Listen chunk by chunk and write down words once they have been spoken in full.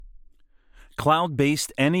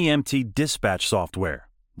cloud-based NEMT dispatch software,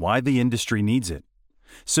 why the industry needs it.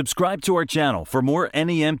 Subscribe to our channel for more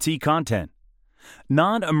NEMT content.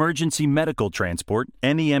 Non-emergency medical transport,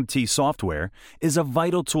 NEMT software, is a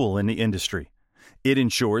vital tool in the industry. It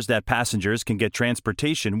ensures that passengers can get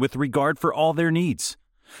transportation with regard for all their needs.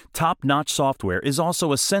 Top-notch software is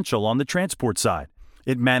also essential on the transport side.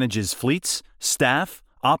 It manages fleets, staff,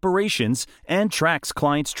 operations, and tracks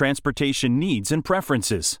clients' transportation needs and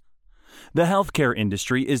preferences. The healthcare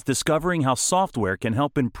industry is discovering how software can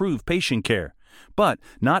help improve patient care, but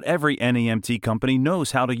not every NEMT company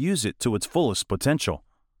knows how to use it to its fullest potential.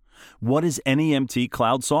 What is NEMT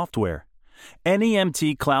Cloud software?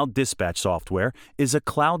 NEMT Cloud Dispatch software is a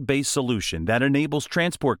cloud-based solution that enables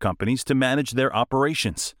transport companies to manage their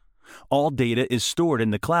operations. All data is stored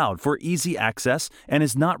in the cloud for easy access and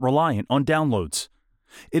is not reliant on downloads.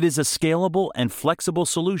 It is a scalable and flexible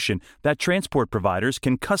solution that transport providers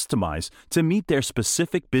can customize to meet their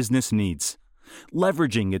specific business needs.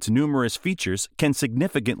 Leveraging its numerous features can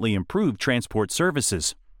significantly improve transport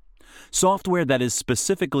services. Software that is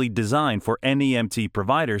specifically designed for NEMT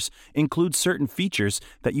providers includes certain features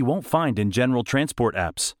that you won't find in general transport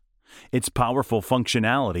apps. Its powerful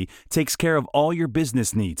functionality takes care of all your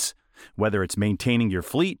business needs, whether it's maintaining your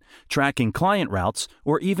fleet, tracking client routes,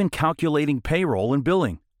 or even calculating payroll and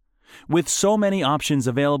billing. With so many options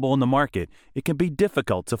available in the market, it can be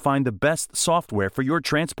difficult to find the best software for your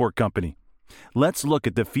transport company. Let's look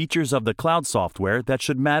at the features of the cloud software that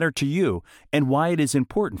should matter to you and why it is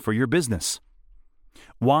important for your business.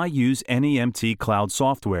 Why use NEMT Cloud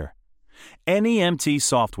software? NEMT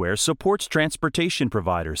software supports transportation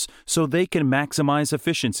providers so they can maximize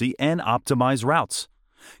efficiency and optimize routes.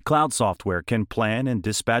 Cloud software can plan and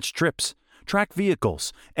dispatch trips, track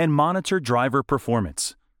vehicles, and monitor driver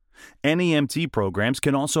performance. NEMT programs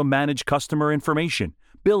can also manage customer information,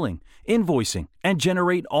 billing, invoicing, and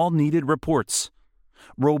generate all needed reports.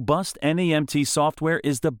 Robust NEMT software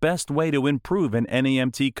is the best way to improve an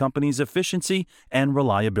NEMT company's efficiency and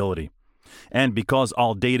reliability. And because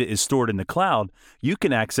all data is stored in the cloud, you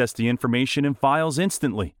can access the information in files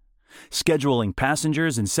instantly. Scheduling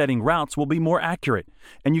passengers and setting routes will be more accurate,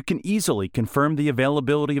 and you can easily confirm the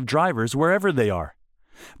availability of drivers wherever they are.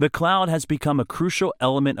 The cloud has become a crucial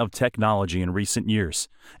element of technology in recent years,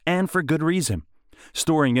 and for good reason.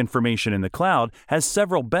 Storing information in the cloud has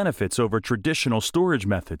several benefits over traditional storage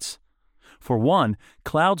methods. For one,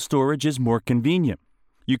 cloud storage is more convenient.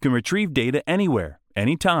 You can retrieve data anywhere,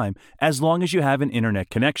 anytime, as long as you have an internet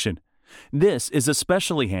connection. This is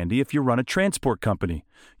especially handy if you run a transport company.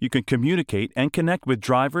 You can communicate and connect with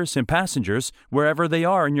drivers and passengers wherever they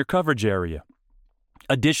are in your coverage area.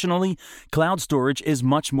 Additionally, cloud storage is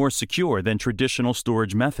much more secure than traditional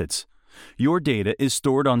storage methods. Your data is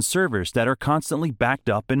stored on servers that are constantly backed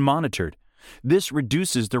up and monitored. This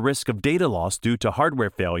reduces the risk of data loss due to hardware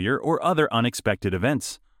failure or other unexpected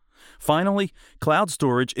events. Finally, cloud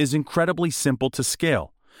storage is incredibly simple to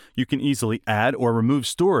scale. You can easily add or remove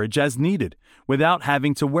storage as needed without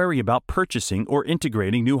having to worry about purchasing or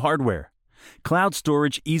integrating new hardware. Cloud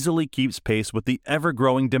storage easily keeps pace with the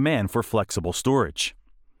ever-growing demand for flexible storage.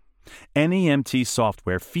 NEMT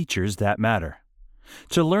software features that matter.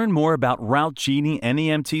 To learn more about RouteGenie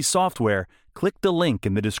NEMT software, click the link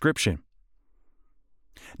in the description.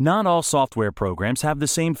 Not all software programs have the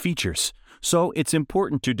same features, so it's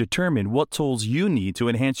important to determine what tools you need to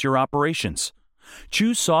enhance your operations.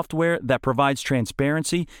 Choose software that provides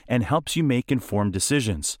transparency and helps you make informed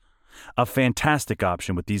decisions. A fantastic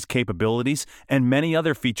option with these capabilities and many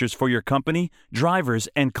other features for your company, drivers,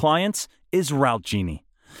 and clients is RouteGenie.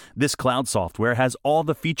 This cloud software has all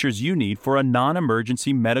the features you need for a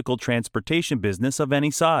non-emergency medical transportation business of any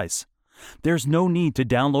size. There's no need to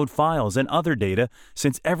download files and other data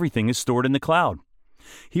since everything is stored in the cloud.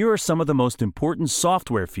 Here are some of the most important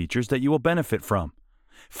software features that you will benefit from.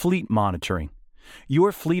 Fleet monitoring.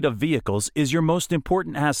 Your fleet of vehicles is your most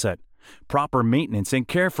important asset. Proper maintenance and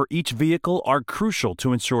care for each vehicle are crucial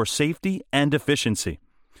to ensure safety and efficiency.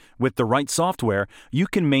 With the right software, you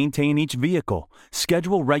can maintain each vehicle,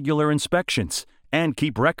 schedule regular inspections, and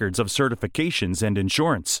keep records of certifications and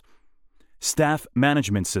insurance. Staff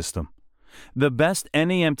management system. The best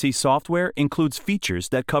NEMT software includes features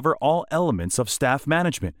that cover all elements of staff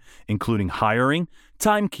management, including hiring,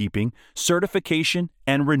 timekeeping, certification,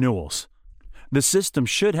 and renewals. The system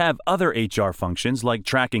should have other HR functions like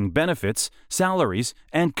tracking benefits, salaries,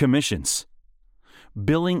 and commissions.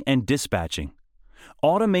 Billing and dispatching.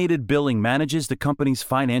 Automated billing manages the company's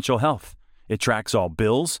financial health. It tracks all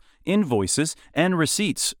bills, invoices, and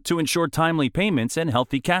receipts to ensure timely payments and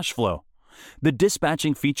healthy cash flow. The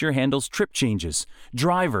dispatching feature handles trip changes,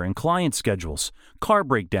 driver and client schedules, car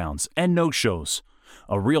breakdowns, and no-shows.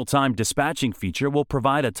 A real-time dispatching feature will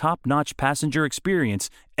provide a top-notch passenger experience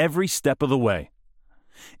every step of the way.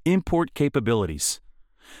 Import capabilities.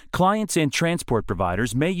 Clients and transport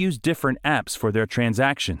providers may use different apps for their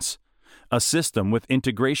transactions. A system with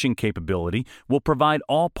integration capability will provide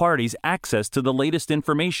all parties access to the latest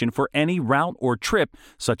information for any route or trip,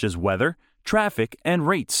 such as weather, traffic, and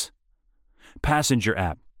rates. Passenger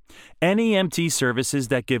app. NEMT services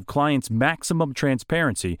that give clients maximum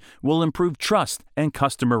transparency will improve trust and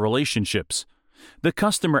customer relationships. The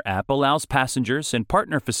customer app allows passengers and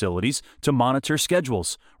partner facilities to monitor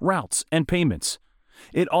schedules, routes, and payments.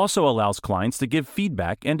 It also allows clients to give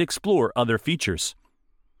feedback and explore other features.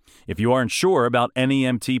 If you aren't sure about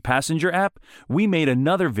NEMT Passenger app, we made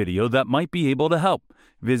another video that might be able to help.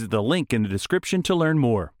 Visit the link in the description to learn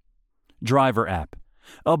more. Driver app.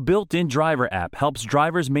 A built-in driver app helps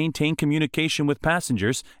drivers maintain communication with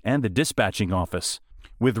passengers and the dispatching office.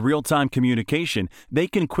 With real-time communication, they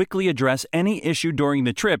can quickly address any issue during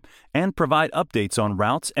the trip and provide updates on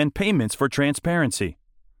routes and payments for transparency.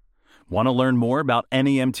 Want to learn more about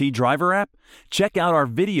NEMT Driver app? Check out our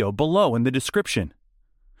video below in the description.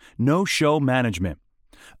 No-show management.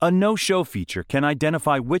 A no-show feature can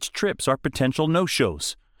identify which trips are potential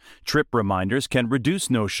no-shows. Trip reminders can reduce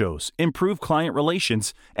no-shows, improve client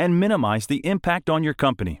relations, and minimize the impact on your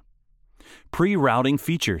company. Pre-routing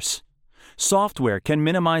features. Software can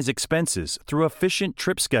minimize expenses through efficient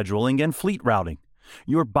trip scheduling and fleet routing.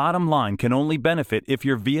 Your bottom line can only benefit if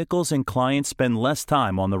your vehicles and clients spend less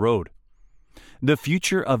time on the road. The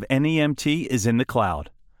future of NEMT is in the cloud.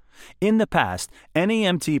 In the past,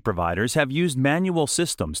 NEMT providers have used manual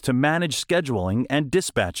systems to manage scheduling and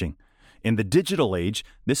dispatching. In the digital age,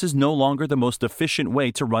 this is no longer the most efficient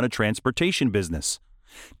way to run a transportation business.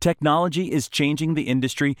 Technology is changing the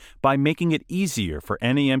industry by making it easier for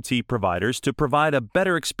NEMT providers to provide a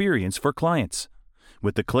better experience for clients.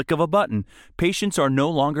 With the click of a button, patients are no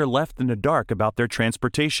longer left in the dark about their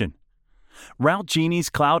transportation. RouteGenie's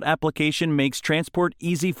cloud application makes transport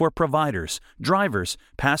easy for providers, drivers,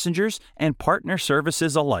 passengers, and partner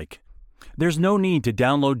services alike. There's no need to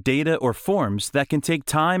download data or forms that can take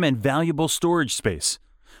time and valuable storage space.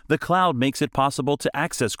 The cloud makes it possible to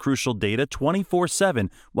access crucial data 24/7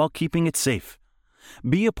 while keeping it safe.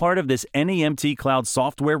 Be a part of this NEMT cloud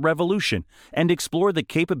software revolution and explore the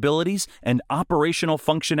capabilities and operational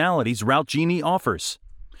functionalities RouteGenie offers.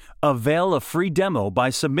 Avail a free demo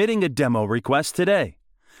by submitting a demo request today.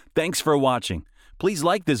 Thanks for watching. Please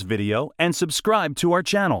like this video and subscribe to our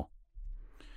channel.